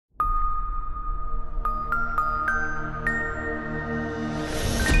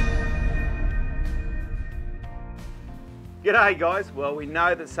G'day guys, well we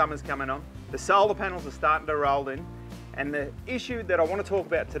know that summer's coming on. The solar panels are starting to roll in, and the issue that I want to talk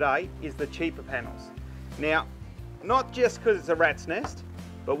about today is the cheaper panels. Now, not just because it's a rat's nest,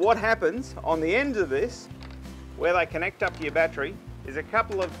 but what happens on the end of this, where they connect up to your battery, is a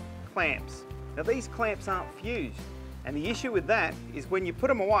couple of clamps. Now these clamps aren't fused, and the issue with that is when you put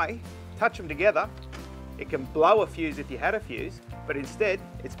them away, touch them together, it can blow a fuse if you had a fuse, but instead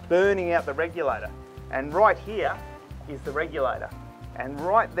it's burning out the regulator. And right here is the regulator, and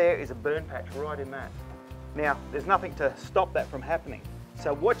right there is a burn patch right in that. Now there's nothing to stop that from happening,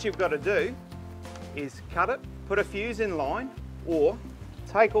 so what you've got to do is cut it, put a fuse in line, or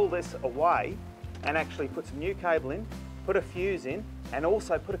take all this away and actually put some new cable in, put a fuse in, and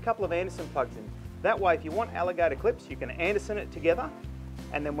also put a couple of Anderson plugs in. That way if you want alligator clips, you can Anderson it together,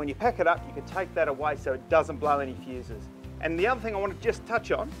 and then when you pack it up you can take that away so it doesn't blow any fuses. And the other thing I want to just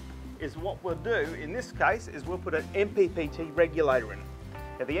touch on is what we'll do in this case is we'll put an MPPT regulator in it.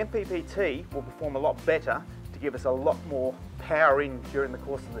 Now the MPPT will perform a lot better to give us a lot more power in during the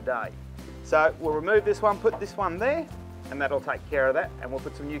course of the day. So we'll remove this one, put this one there, and that'll take care of that, and we'll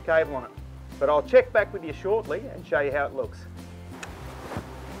put some new cable on it. But I'll check back with you shortly and show you how it looks.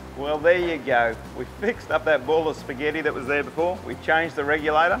 Well, there you go. We fixed up that ball of spaghetti that was there before. We've changed the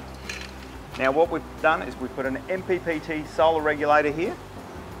regulator. Now what we've done is we've put an MPPT solar regulator here.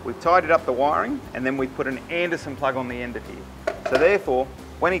 We've tidied up the wiring, and then we've put an Anderson plug on the end of here. So therefore,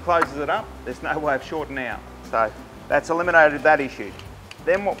 when he closes it up, there's no way of shorting out. So that's eliminated that issue.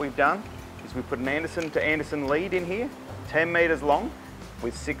 Then what we've done is we put an Anderson to Anderson lead in here, 10 metres long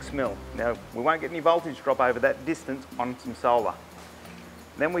with 6mm. Now we won't get any voltage drop over that distance on some solar.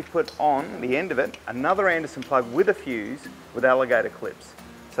 Then we put on the end of it another Anderson plug with a fuse with alligator clips.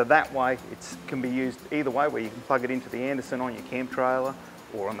 So that way it can be used either way, where you can plug it into the Anderson on your camp trailer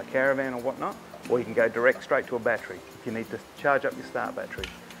or on the caravan or whatnot, or you can go direct straight to a battery if you need to charge up your start battery.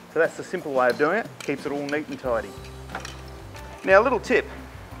 So that's the simple way of doing it, keeps it all neat and tidy. Now a little tip,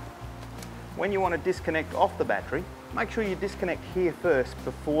 when you want to disconnect off the battery, make sure you disconnect here first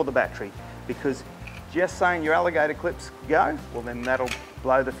before the battery, because just saying your alligator clips go, well then that'll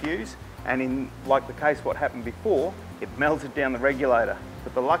blow the fuse, and in like the case what happened before, it melted down the regulator.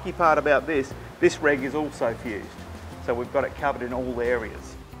 But the lucky part about this reg is also fused, so we've got it covered in all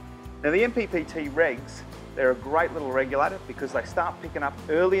areas. Now the MPPT regs, they're a great little regulator because they start picking up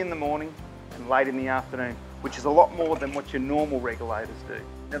early in the morning and late in the afternoon, which is a lot more than what your normal regulators do.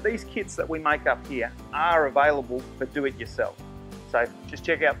 Now these kits that we make up here are available for do-it-yourself. So just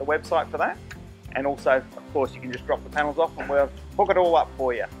check out the website for that. And also, of course, you can just drop the panels off and we'll hook it all up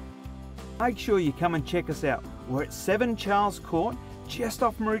for you. Make sure you come and check us out. We're at 7 Charles Court, just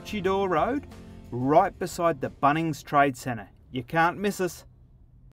off Maroochydore Road, right beside the Bunnings Trade Centre. You can't miss us.